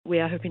We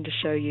are hoping to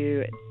show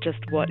you just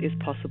what is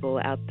possible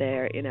out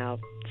there in our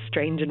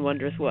strange and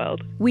wondrous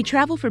world. We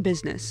travel for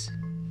business.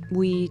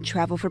 We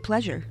travel for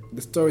pleasure.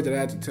 The story that I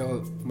had to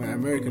tell my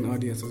American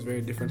audience was very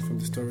different from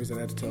the stories that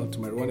I had to tell to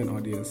my Rwandan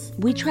audience.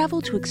 We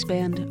travel to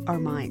expand our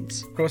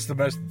minds. Of course, the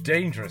most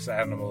dangerous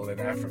animal in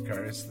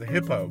Africa is the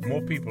hippo. More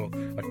people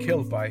are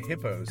killed by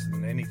hippos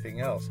than anything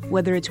else.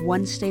 Whether it's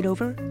one state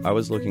over. I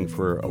was looking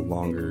for a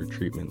longer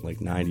treatment, like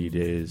 90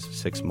 days,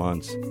 6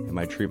 months, and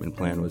my treatment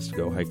plan was to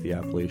go hike the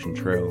Appalachian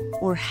Trail.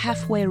 Or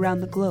halfway around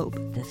the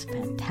globe. This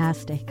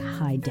fantastic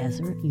high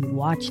desert. You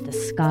watch the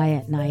sky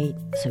at night,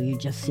 so you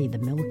just see the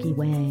Milky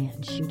Way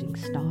and shooting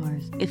stars.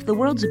 If the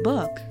world's a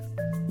book,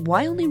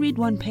 why only read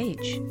one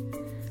page?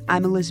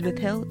 I'm Elizabeth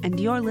Hill, and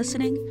you're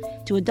listening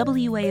to a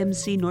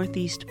WAMC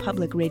Northeast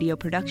public radio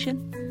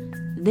production.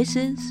 This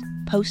is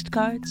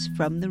Postcards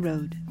from the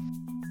Road.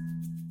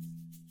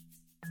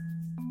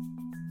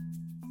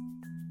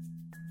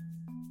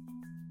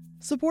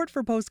 Support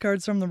for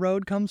Postcards from the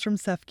Road comes from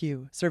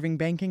CEFCU, serving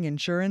banking,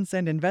 insurance,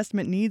 and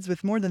investment needs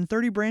with more than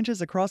 30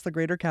 branches across the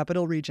Greater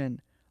Capital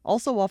Region.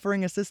 Also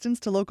offering assistance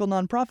to local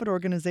nonprofit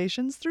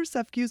organizations through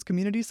CEFCU's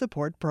Community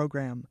Support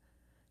Program.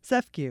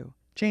 CEFCU,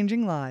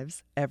 changing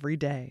lives every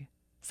day.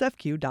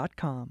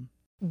 CEFCU.com.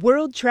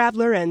 World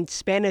traveler and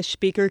Spanish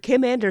speaker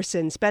Kim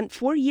Anderson spent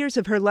 4 years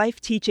of her life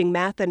teaching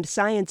math and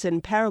science in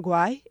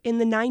Paraguay in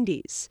the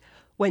 90s.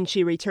 When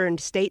she returned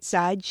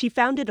stateside, she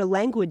founded a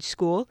language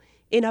school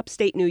in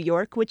upstate New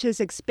York, which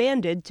has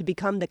expanded to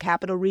become the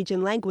Capital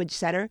Region Language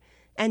Center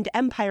and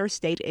Empire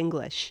State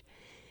English.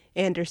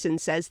 Anderson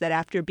says that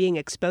after being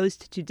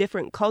exposed to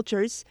different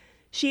cultures,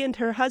 she and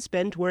her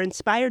husband were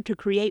inspired to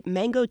create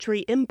Mango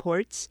Tree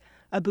Imports,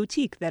 a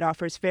boutique that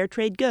offers fair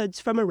trade goods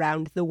from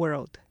around the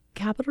world.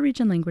 Capital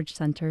Region Language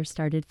Center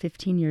started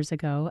 15 years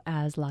ago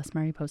as Las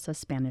Mariposas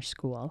Spanish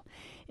School.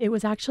 It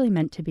was actually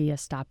meant to be a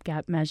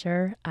stopgap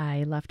measure.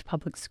 I left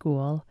public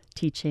school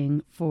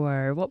teaching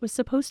for what was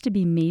supposed to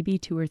be maybe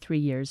 2 or 3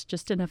 years,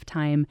 just enough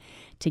time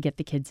to get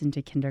the kids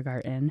into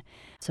kindergarten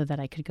so that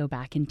I could go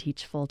back and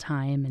teach full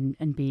time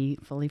and be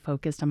fully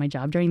focused on my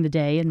job during the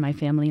day and my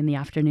family in the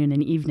afternoon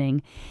and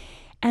evening.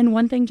 And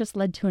one thing just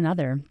led to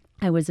another.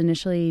 I was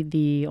initially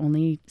the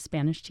only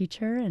Spanish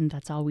teacher, and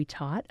that's all we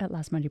taught at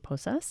Las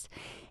Mariposas.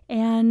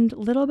 And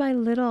little by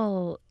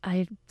little,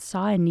 I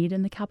saw a need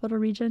in the Capital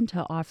Region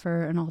to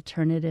offer an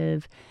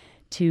alternative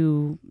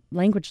to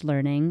language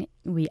learning.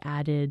 We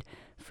added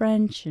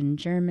French and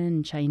German,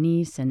 and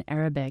Chinese and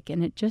Arabic,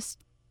 and it just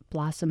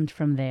blossomed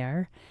from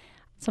there.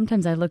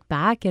 Sometimes I look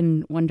back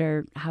and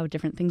wonder how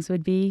different things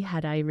would be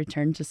had I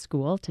returned to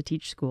school, to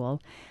teach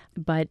school.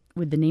 But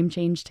with the name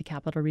change to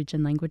Capital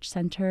Region Language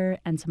Center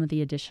and some of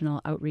the additional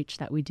outreach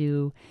that we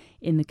do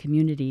in the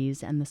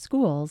communities and the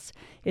schools,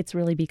 it's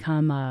really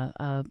become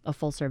a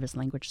full-service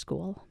language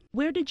school.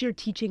 Where did your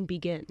teaching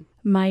begin?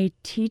 My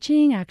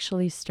teaching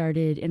actually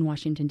started in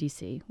Washington,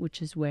 D.C., which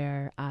is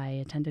where I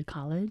attended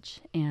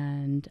college,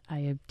 and I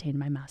obtained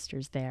my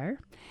master's there.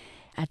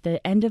 At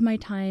the end of my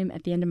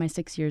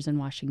 6 years in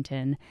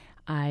Washington,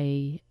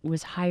 I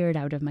was hired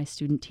out of my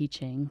student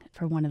teaching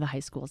for one of the high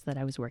schools that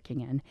I was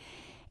working in.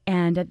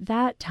 And at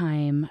that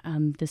time,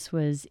 this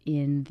was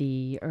in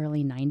the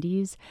early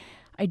 90s,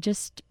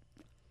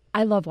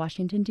 I love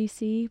Washington,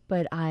 D.C.,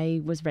 but I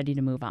was ready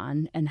to move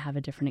on and have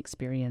a different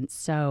experience.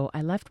 So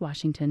I left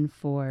Washington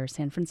for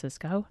San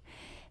Francisco.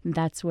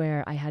 That's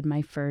where I had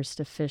my first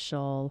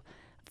official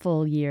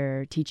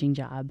full-year teaching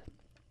job.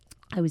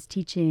 I was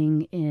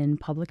teaching in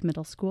public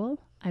middle school.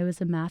 I was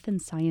a math and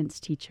science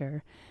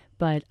teacher,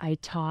 but I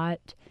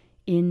taught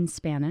in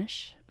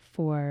Spanish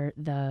for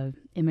the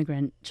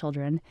immigrant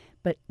children,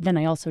 but then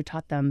I also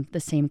taught them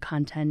the same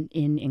content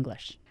in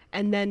English.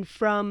 And then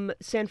from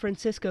San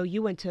Francisco,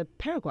 you went to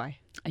Paraguay.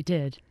 I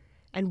did.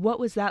 And what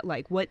was that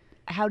like?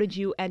 How did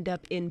you end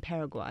up in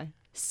Paraguay?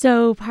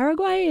 So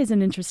Paraguay is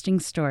an interesting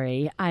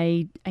story.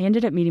 I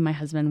ended up meeting my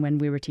husband when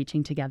we were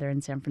teaching together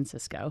in San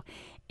Francisco,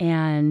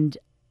 and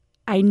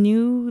I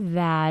knew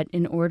that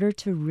in order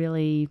to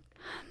really,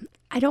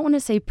 I don't want to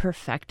say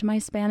perfect my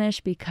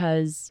Spanish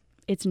because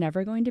it's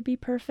never going to be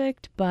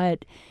perfect,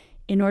 but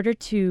in order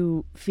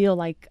to feel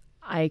like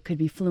I could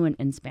be fluent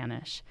in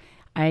Spanish,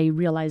 I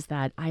realized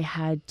that I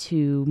had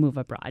to move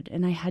abroad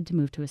and I had to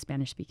move to a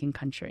Spanish-speaking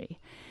country.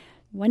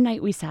 One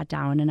night we sat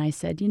down and I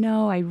said,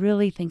 I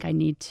really think I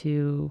need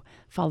to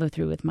follow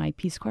through with my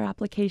Peace Corps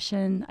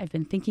application. I've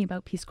been thinking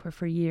about Peace Corps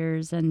for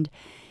years, and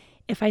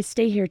if I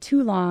stay here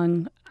too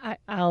long,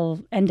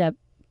 I'll end up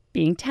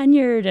being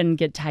tenured and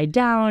get tied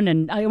down,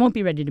 and I won't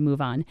be ready to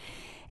move on.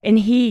 And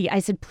I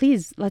said,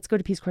 please, let's go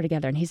to Peace Corps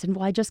together. And he said,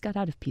 well, I just got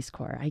out of Peace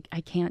Corps.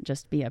 I can't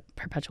just be a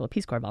perpetual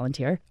Peace Corps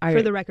volunteer.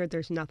 For the record,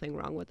 there's nothing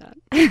wrong with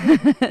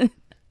that.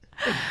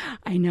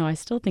 I know, I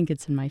still think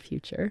it's in my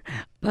future.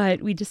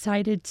 But we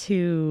decided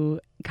to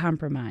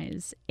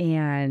compromise.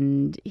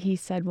 And he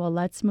said, well,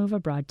 let's move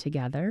abroad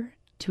together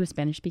to a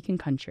Spanish-speaking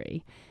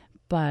country,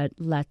 but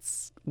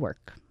let's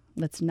work.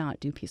 Let's not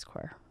do Peace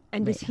Corps.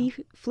 And right is he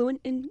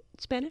fluent in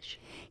Spanish?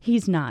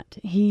 He's not.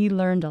 He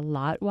learned a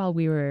lot while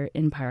we were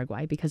in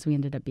Paraguay because we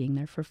ended up being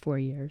there for 4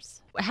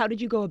 years. How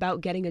did you go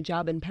about getting a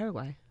job in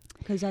Paraguay?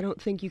 Because I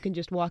don't think you can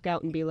just walk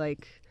out and be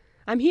like,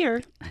 I'm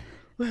here.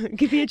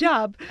 Give me a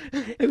job.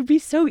 It would be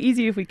so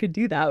easy if we could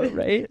do that,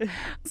 right?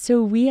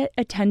 So we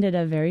attended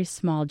a very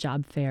small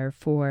job fair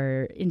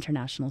for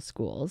international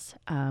schools.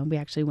 We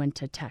actually went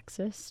to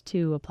Texas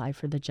to apply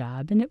for the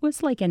job, and it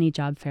was like any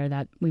job fair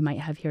that we might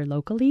have here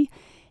locally,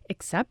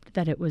 except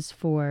that it was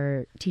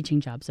for teaching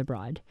jobs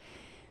abroad.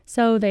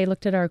 So they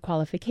looked at our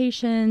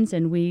qualifications,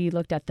 and we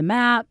looked at the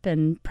map,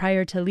 and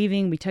prior to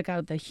leaving, we took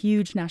out the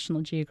huge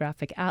National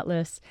Geographic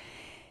Atlas.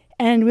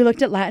 And we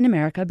looked at Latin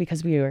America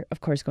because we were,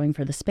 of course, going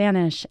for the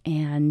Spanish,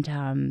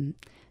 and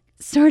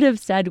sort of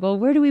said, well,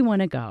 where do we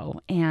want to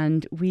go?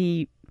 And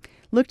we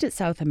looked at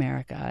South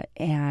America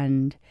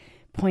and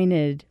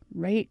pointed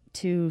right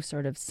to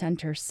sort of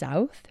center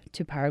south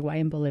to Paraguay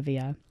and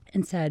Bolivia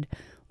and said,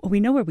 well, we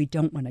know where we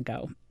don't want to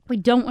go. We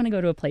don't want to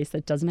go to a place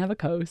that doesn't have a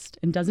coast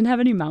and doesn't have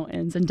any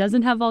mountains and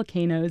doesn't have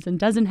volcanoes and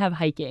doesn't have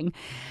hiking.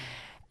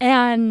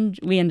 And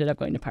we ended up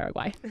going to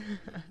Paraguay.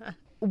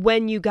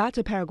 When you got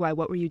to Paraguay,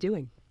 what were you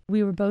doing?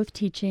 We were both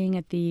teaching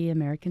at the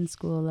American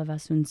School of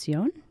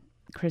Asunción.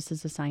 Chris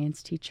is a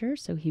science teacher,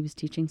 so he was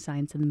teaching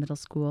science in the middle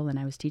school, and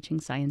I was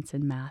teaching science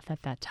and math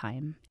at that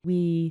time.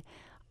 We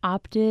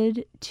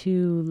opted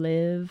to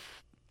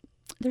live,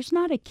 there's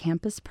not a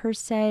campus per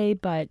se,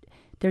 but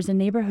there's a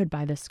neighborhood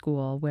by the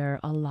school where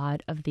a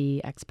lot of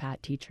the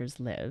expat teachers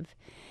live.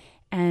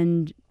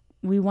 And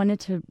we wanted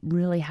to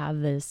really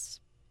have this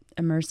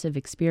immersive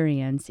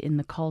experience in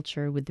the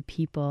culture with the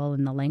people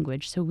and the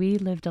language. So we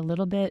lived a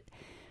little bit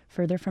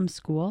further from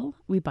school.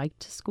 We biked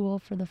to school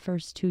for the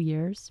first 2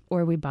 years,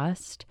 or we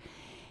bused.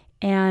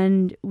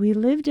 And we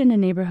lived in a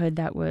neighborhood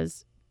that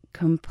was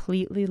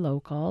completely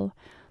local.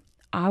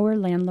 Our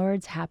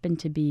landlords happened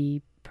to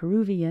be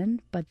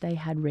Peruvian, but they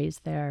had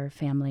raised their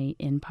family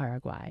in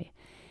Paraguay.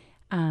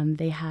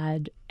 They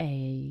had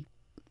a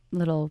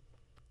little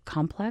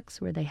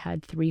complex where they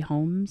had 3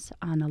 homes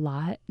on a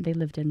lot. They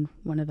lived in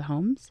one of the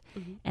homes,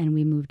 and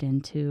we moved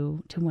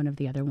into one of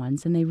the other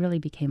ones, and they really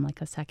became like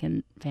a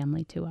second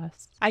family to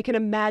us. I can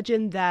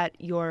imagine that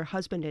your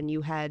husband and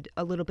you had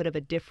a little bit of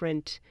a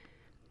different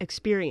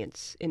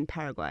experience in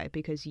Paraguay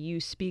because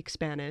you speak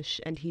Spanish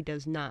and he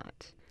does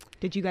not.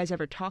 Did you guys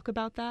ever talk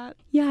about that?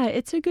 Yeah,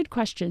 it's a good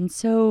question.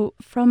 So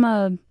from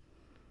a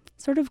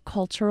sort of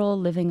cultural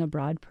living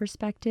abroad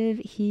perspective,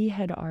 he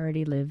had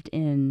already lived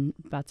in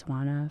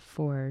Botswana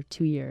for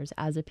 2 years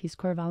as a Peace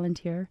Corps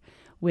volunteer,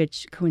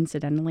 which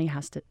coincidentally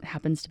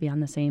happens to be on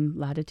the same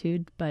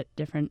latitude but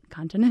different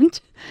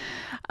continent.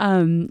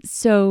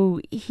 So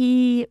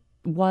he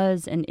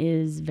was and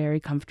is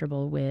very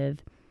comfortable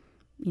with,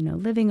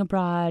 living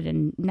abroad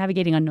and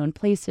navigating unknown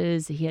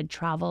places. He had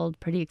traveled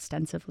pretty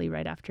extensively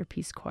right after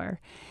Peace Corps.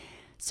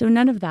 So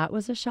none of that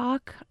was a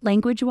shock.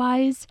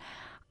 Language-wise,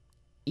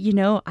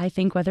 I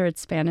think whether it's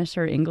Spanish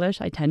or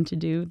English, I tend to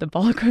do the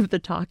bulk of the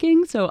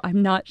talking. So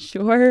I'm not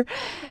sure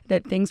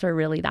that things are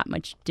really that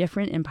much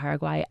different in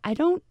Paraguay. I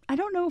don't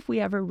know if we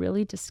ever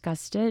really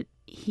discussed it.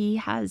 He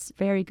has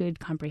very good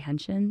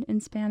comprehension in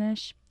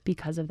Spanish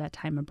because of that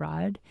time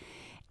abroad.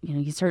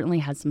 He certainly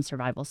has some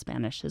survival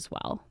Spanish as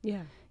well.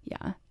 Yeah.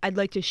 Yeah. I'd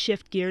like to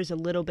shift gears a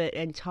little bit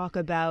and talk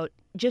about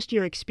just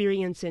your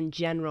experience in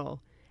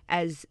general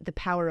as the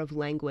power of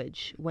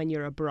language when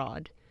you're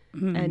abroad.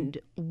 And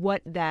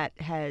what that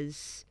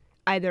has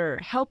either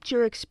helped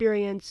your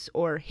experience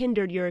or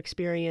hindered your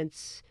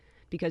experience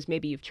because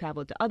maybe you've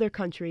traveled to other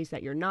countries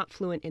that you're not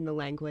fluent in the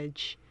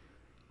language.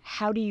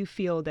 How do you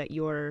feel that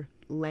your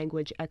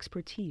language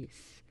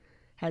expertise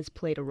has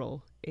played a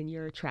role in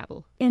your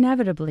travel?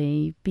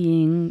 Inevitably,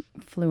 being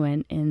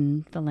fluent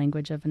in the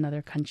language of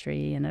another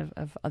country and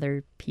of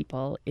other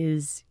people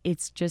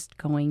it's just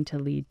going to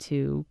lead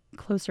to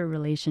closer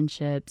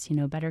relationships,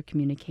 better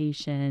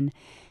communication,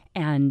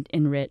 and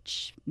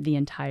enrich the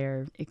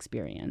entire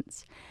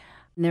experience.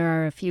 There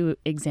are a few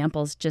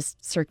examples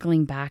just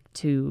circling back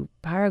to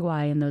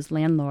Paraguay and those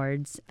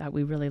landlords that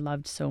we really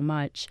loved so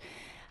much.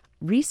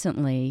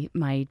 Recently,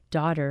 my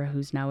daughter,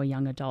 who's now a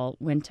young adult,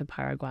 went to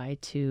Paraguay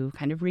to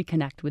kind of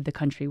reconnect with the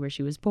country where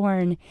she was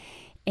born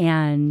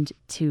and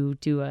to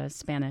do an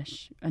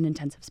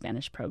intensive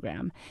Spanish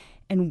program.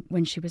 And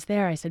when she was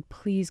there, I said,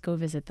 please go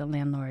visit the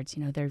landlords.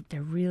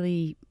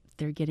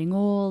 They're getting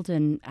old,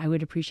 and I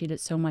would appreciate it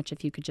so much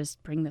if you could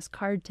just bring this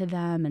card to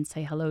them and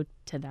say hello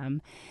to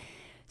them.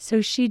 So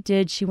she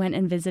did. She went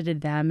and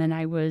visited them, and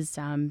I was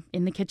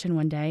in the kitchen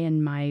one day,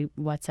 and my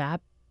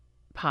WhatsApp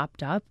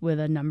popped up with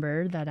a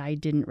number that I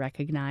didn't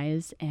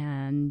recognize,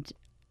 and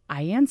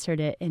I answered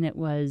it, and it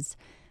was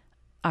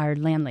our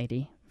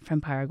landlady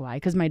from Paraguay,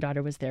 because my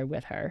daughter was there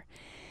with her.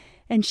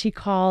 And she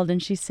called,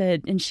 and she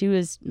said, and she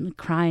was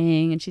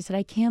crying, and she said,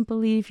 I can't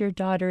believe your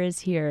daughter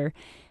is here.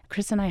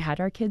 Chris and I had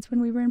our kids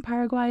when we were in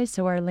Paraguay,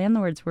 so our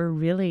landlords were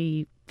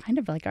really kind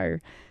of like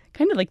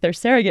their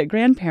surrogate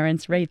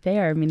grandparents right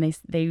there. I mean,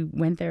 they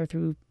went there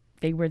through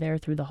they were there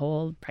through the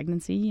whole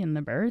pregnancy and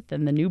the birth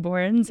and the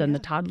newborns and the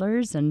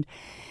toddlers. And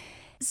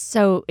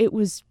so it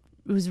was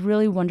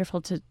really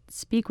wonderful to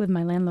speak with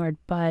my landlord,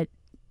 but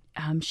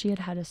she had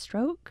had a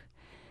stroke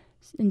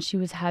and she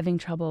was having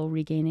trouble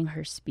regaining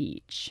her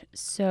speech.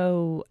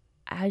 So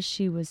as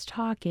she was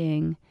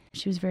talking,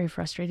 she was very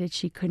frustrated.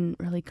 She couldn't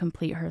really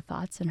complete her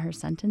thoughts and her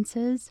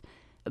sentences,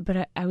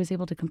 but I was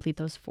able to complete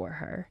those for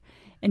her.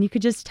 And you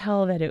could just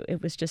tell that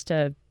it was just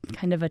a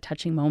kind of a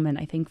touching moment,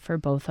 I think, for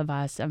both of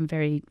us.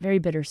 Very, very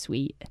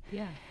bittersweet.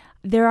 Yeah.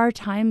 There are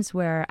times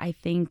where I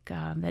think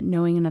that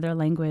knowing another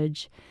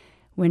language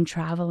when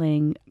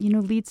traveling,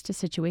 leads to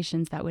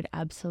situations that would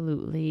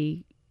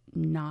absolutely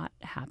not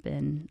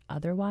happen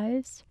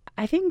otherwise.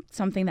 I think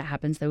something that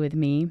happens, though, with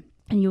me,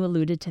 and you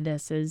alluded to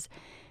this, is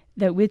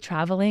that with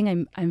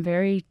traveling, I'm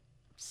very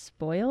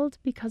spoiled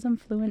because I'm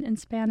fluent in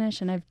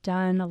Spanish, and I've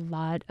done a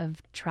lot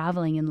of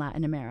traveling in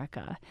Latin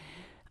America.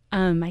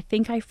 I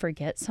think I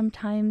forget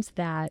sometimes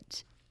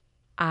that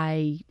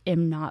I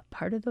am not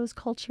part of those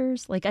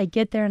cultures. Like, I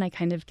get there and I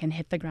kind of can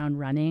hit the ground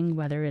running,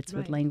 whether it's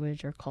with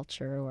language or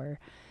culture or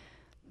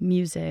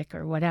music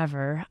or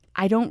whatever.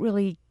 I don't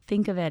really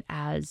think of it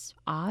as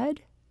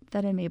odd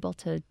that I'm able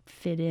to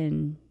fit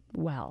in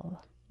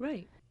well.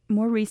 Right.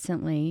 More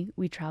recently,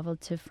 we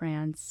traveled to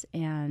France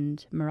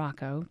and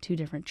Morocco, 2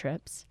 different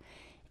trips,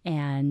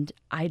 and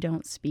I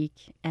don't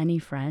speak any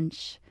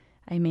French.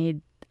 I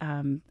made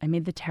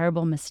the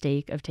terrible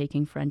mistake of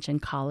taking French in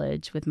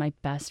college with my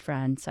best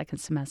friend, second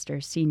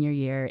semester, senior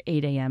year,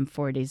 8 a.m.,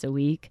 4 days a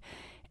week.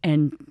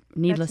 And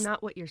That's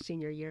not what your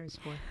senior year is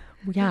for.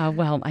 Yeah,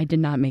 well, I did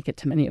not make it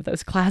to many of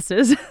those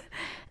classes.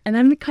 And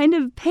I'm kind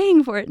of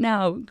paying for it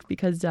now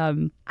because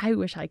I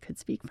wish I could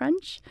speak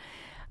French.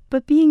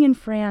 But being in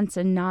France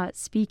and not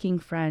speaking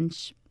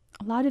French,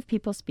 a lot of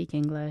people speak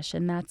English,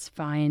 and that's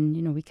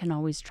fine. We can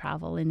always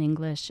travel in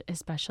English,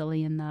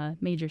 especially in the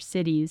major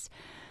cities.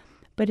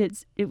 But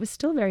it was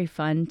still very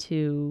fun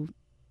to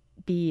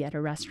be at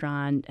a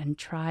restaurant and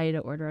try to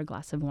order a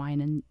glass of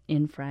wine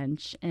in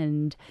French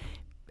and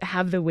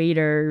have the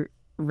waiter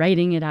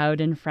writing it out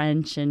in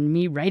French and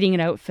me writing it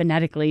out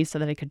phonetically so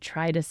that I could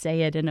try to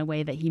say it in a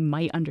way that he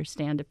might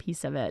understand a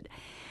piece of it.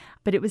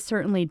 But it was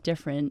certainly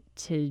different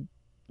to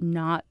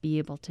not be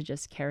able to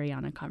just carry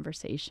on a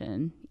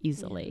conversation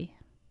easily.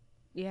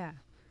 Yeah.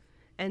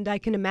 And I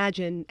can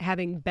imagine,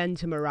 having been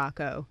to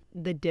Morocco,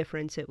 the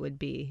difference it would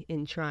be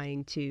in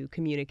trying to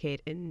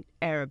communicate in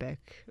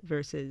Arabic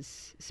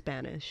versus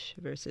Spanish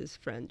versus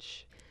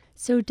French.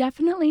 So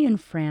definitely in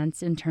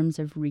France, in terms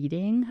of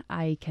reading,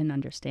 I can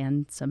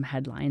understand some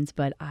headlines,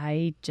 but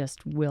I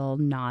just will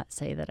not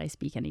say that I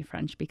speak any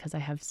French because I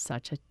have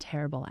such a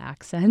terrible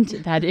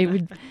accent that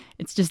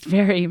it's just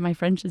my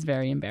French is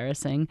very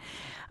embarrassing.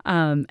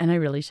 And I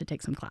really should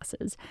take some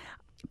classes.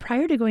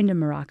 Prior to going to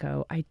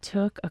Morocco, I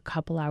took a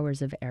couple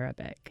hours of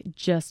Arabic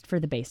just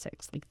for the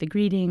basics, like the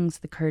greetings,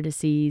 the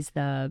courtesies,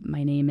 the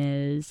my name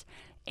is,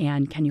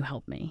 and can you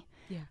help me?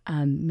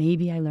 Yeah.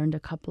 Maybe I learned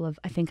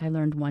I think I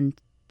learned 1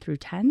 through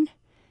 10,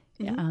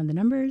 the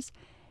numbers,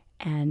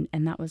 and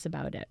that was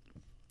about it.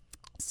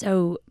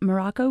 So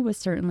Morocco was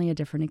certainly a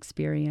different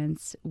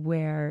experience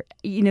where,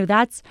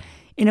 that's,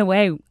 in a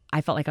way,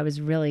 I felt like I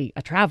was really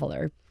a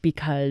traveler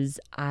because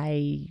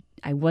I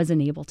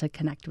wasn't able to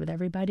connect with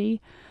everybody.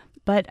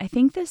 But I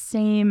think the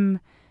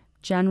same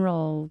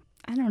general,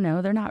 I don't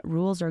know, they're not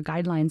rules or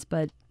guidelines,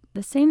 but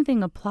the same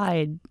thing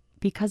applied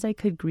because I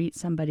could greet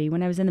somebody.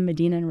 When I was in the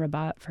Medina and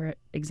Rabat, for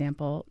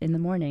example, in the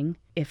morning,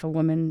 if a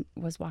woman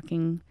was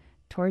walking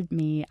toward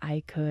me,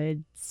 I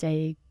could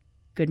say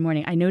good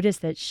morning. I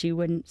noticed that she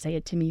wouldn't say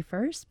it to me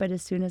first, but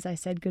as soon as I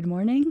said good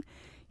morning,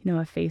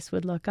 a face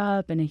would look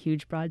up and a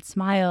huge broad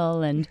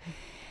smile. And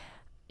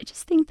I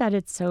just think that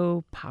it's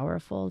so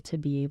powerful to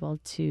be able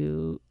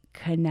to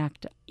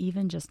connect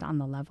even just on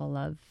the level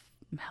of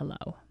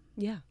hello.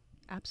 Yeah,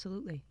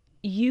 absolutely.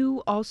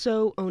 You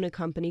also own a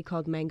company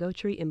called Mango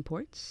Tree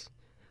Imports,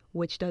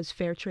 which does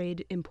fair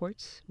trade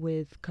imports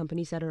with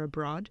companies that are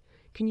abroad.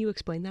 Can you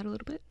explain that a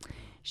little bit?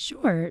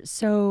 Sure.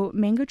 So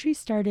Mango Tree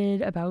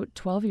started about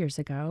 12 years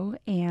ago,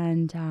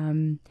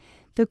 and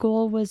the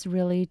goal was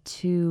really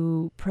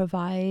to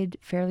provide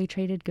fairly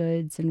traded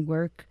goods and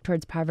work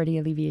towards poverty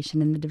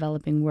alleviation in the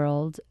developing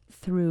world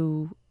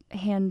through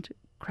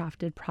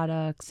handcrafted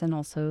products and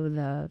also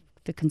the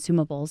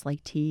consumables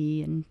like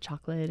tea and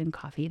chocolate and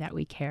coffee that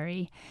we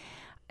carry.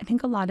 I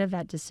think a lot of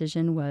that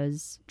decision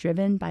was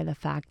driven by the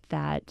fact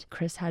that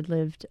Chris had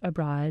lived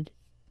abroad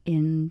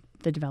in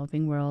the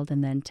developing world,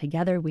 and then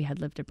together we had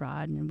lived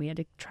abroad and we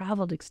had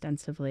traveled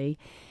extensively.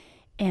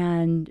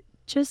 And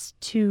just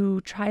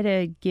to try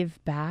to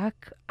give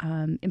back,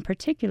 in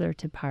particular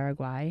to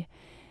Paraguay,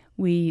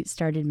 we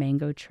started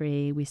Mango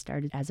Tree. We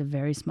started as a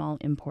very small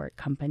import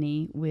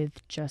company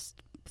with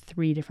just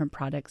 3 different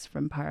products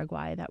from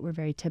Paraguay that were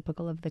very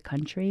typical of the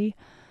country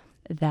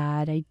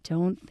that I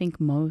don't think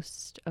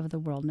most of the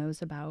world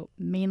knows about,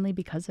 mainly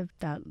because of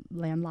that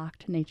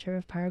landlocked nature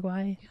of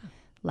Paraguay,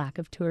 lack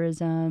of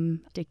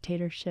tourism,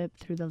 dictatorship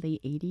through the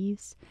late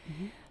 80s.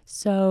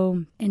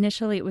 So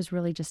initially it was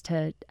really just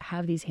to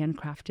have these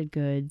handcrafted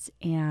goods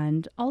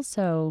and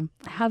also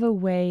have a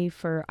way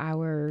for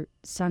our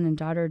son and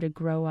daughter to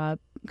grow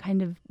up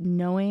kind of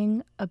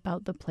knowing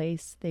about the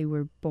place they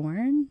were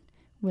born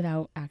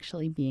without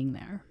actually being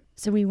there.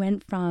 So we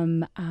went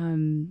from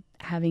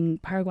having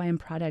Paraguayan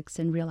products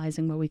and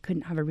realizing, well, we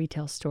couldn't have a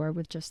retail store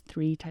with just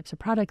 3 types of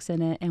products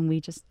in it. And we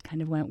just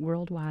kind of went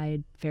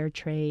worldwide, fair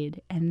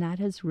trade. And that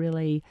has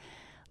really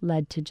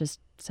led to just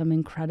some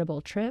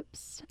incredible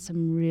trips,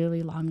 some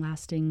really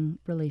long-lasting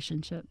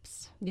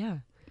relationships. Yeah.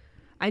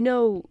 I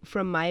know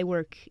from my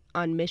work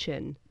on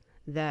Mission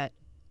that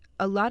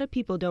a lot of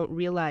people don't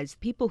realize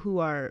people who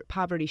are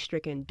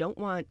poverty-stricken don't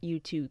want you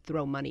to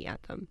throw money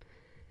at them.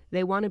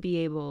 They want to be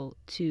able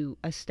to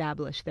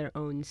establish their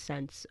own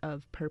sense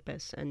of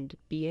purpose and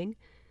being,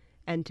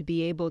 and to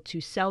be able to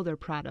sell their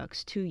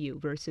products to you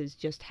versus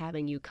just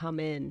having you come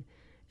in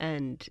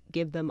and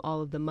give them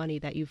all of the money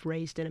that you've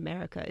raised in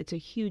America. It's a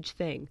huge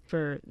thing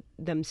for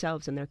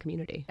themselves and their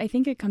community. I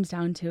think it comes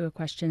down to a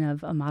question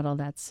of a model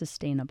that's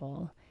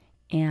sustainable.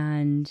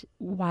 And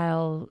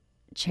while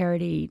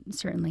charity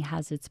certainly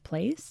has its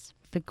place,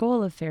 the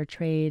goal of fair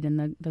trade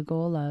and the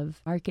goal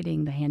of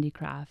marketing the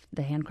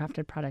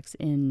handcrafted products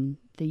in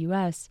the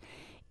U.S.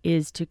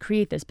 is to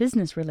create this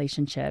business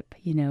relationship,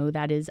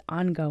 that is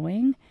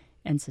ongoing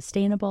and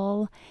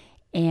sustainable.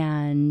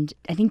 And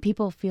I think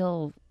people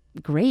feel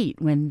great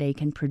when they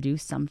can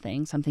produce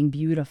something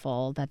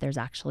beautiful that there's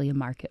actually a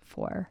market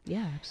for.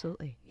 Yeah,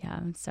 absolutely. Yeah,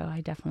 so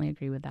I definitely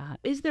agree with that.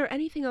 Is there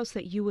anything else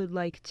that you would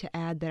like to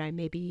add that I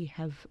maybe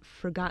have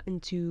forgotten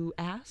to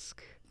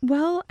ask?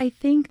 Well, I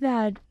think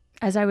that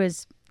as I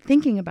was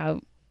thinking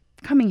about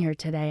coming here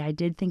today, I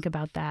did think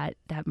about that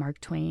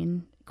Mark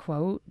Twain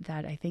quote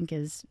that I think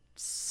is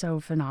so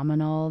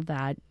phenomenal,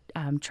 that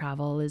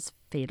travel is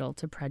fatal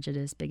to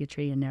prejudice,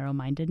 bigotry, and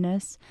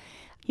narrow-mindedness.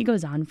 He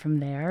goes on from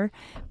there,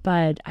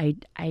 but I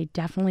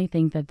definitely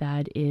think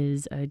that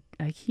is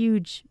a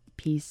huge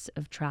piece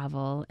of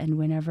travel. And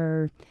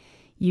whenever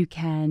you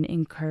can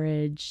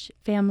encourage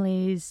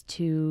families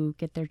to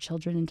get their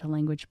children into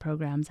language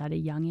programs at a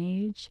young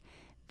age,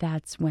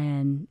 that's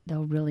when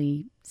they'll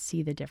really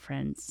see the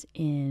difference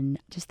in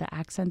just the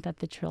accent that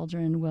the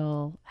children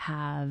will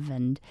have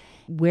and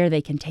where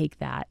they can take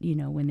that,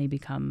 when they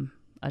become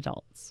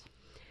adults.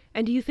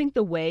 And do you think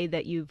the way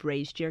that you've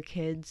raised your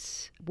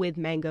kids with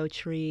Mango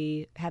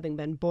Tree, having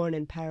been born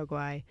in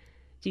Paraguay,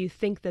 do you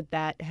think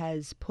that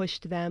has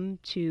pushed them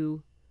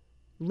to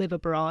live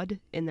abroad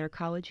in their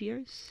college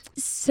years?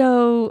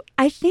 So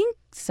I think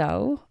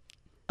so.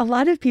 A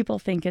lot of people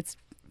think it's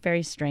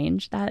very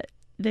strange that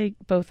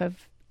both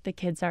of the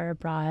kids are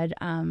abroad.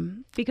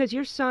 Because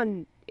your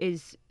son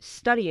is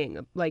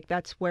studying,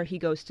 that's where he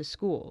goes to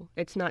school.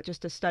 It's not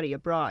just a study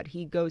abroad.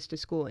 He goes to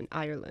school in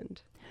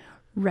Ireland.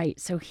 Right.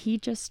 So he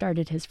just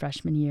started his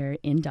freshman year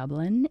in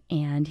Dublin,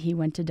 and he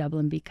went to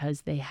Dublin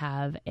because they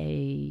have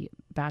a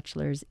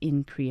bachelor's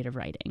in creative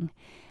writing.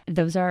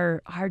 Those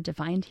are hard to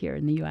find here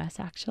in the U.S.,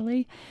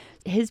 actually.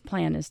 His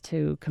plan is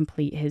to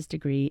complete his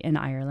degree in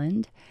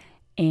Ireland,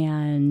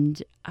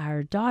 and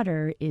our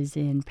daughter is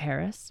in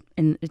Paris,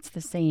 and it's the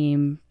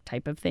same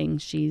type of thing.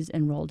 She's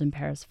enrolled in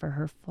Paris for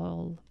her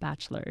full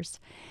bachelor's.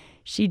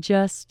 She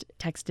just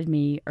texted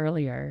me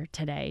earlier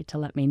today to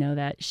let me know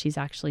that she's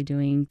actually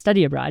doing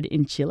study abroad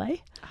in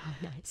Chile. Oh,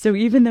 nice. So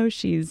even though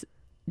she's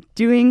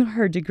doing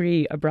her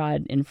degree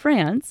abroad in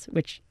France,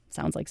 which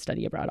sounds like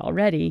study abroad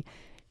already,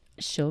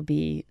 she'll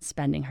be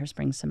spending her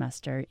spring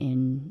semester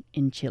in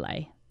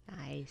Chile.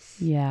 Nice.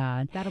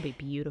 Yeah. That'll be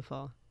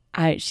beautiful.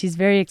 She's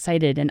very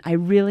excited, and I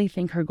really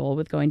think her goal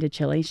with going to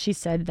Chile, she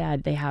said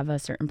that they have a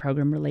certain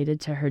program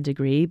related to her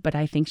degree, but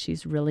I think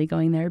she's really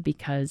going there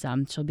because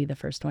she'll be the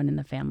first one in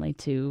the family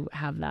to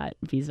have that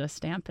visa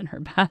stamp in her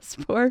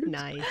passport.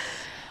 Nice.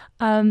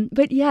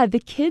 But yeah, the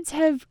kids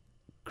have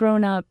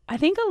grown up, I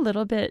think, a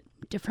little bit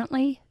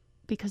differently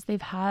because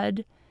they've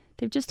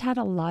just had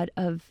a lot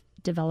of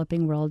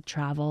developing world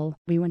travel.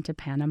 We went to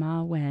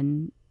Panama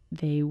when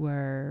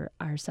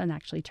our son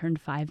actually turned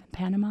 5 in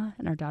Panama,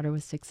 and our daughter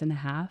was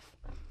 6.5.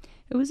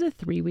 It was a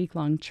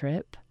 3-week-long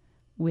trip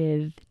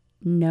with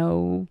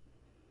no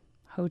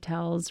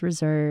hotels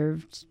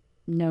reserved,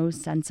 no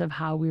sense of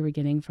how we were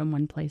getting from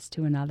one place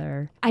to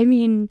another. I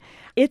mean,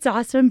 it's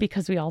awesome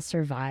because we all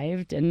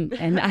survived,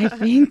 and I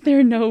think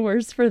they're no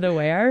worse for the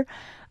wear.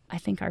 I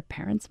think our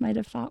parents might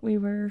have thought we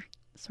were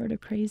sort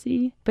of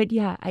crazy. But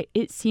yeah,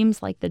 it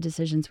seems like the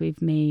decisions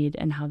we've made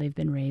and how they've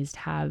been raised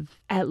have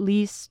at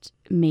least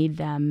made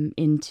them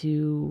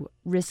into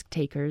risk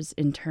takers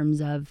in terms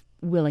of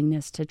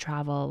willingness to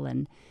travel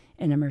and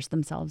immerse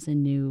themselves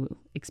in new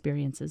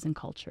experiences and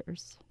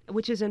cultures.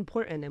 Which is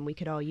important, and we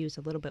could all use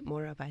a little bit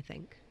more of, I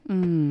think.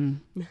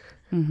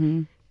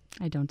 Mm-hmm.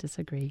 I don't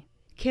disagree.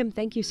 Kim,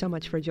 thank you so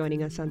much for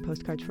joining us on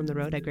Postcards from the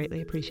Road. I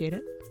greatly appreciate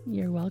it.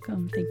 You're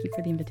welcome. Thank you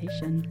for the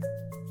invitation.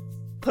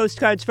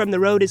 Postcards from the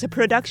Road is a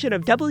production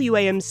of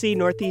WAMC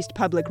Northeast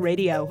Public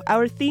Radio.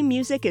 Our theme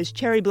music is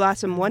Cherry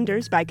Blossom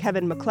Wonders by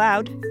Kevin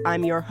MacLeod.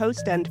 I'm your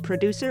host and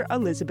producer,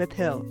 Elizabeth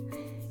Hill.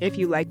 If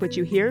you like what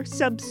you hear,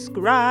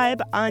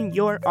 subscribe on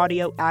your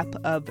audio app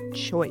of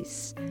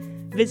choice.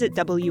 Visit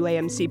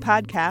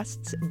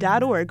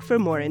WAMCpodcasts.org for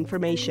more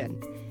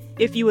information.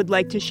 If you would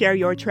like to share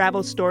your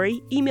travel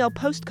story, email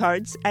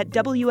postcards at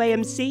WAMC.org.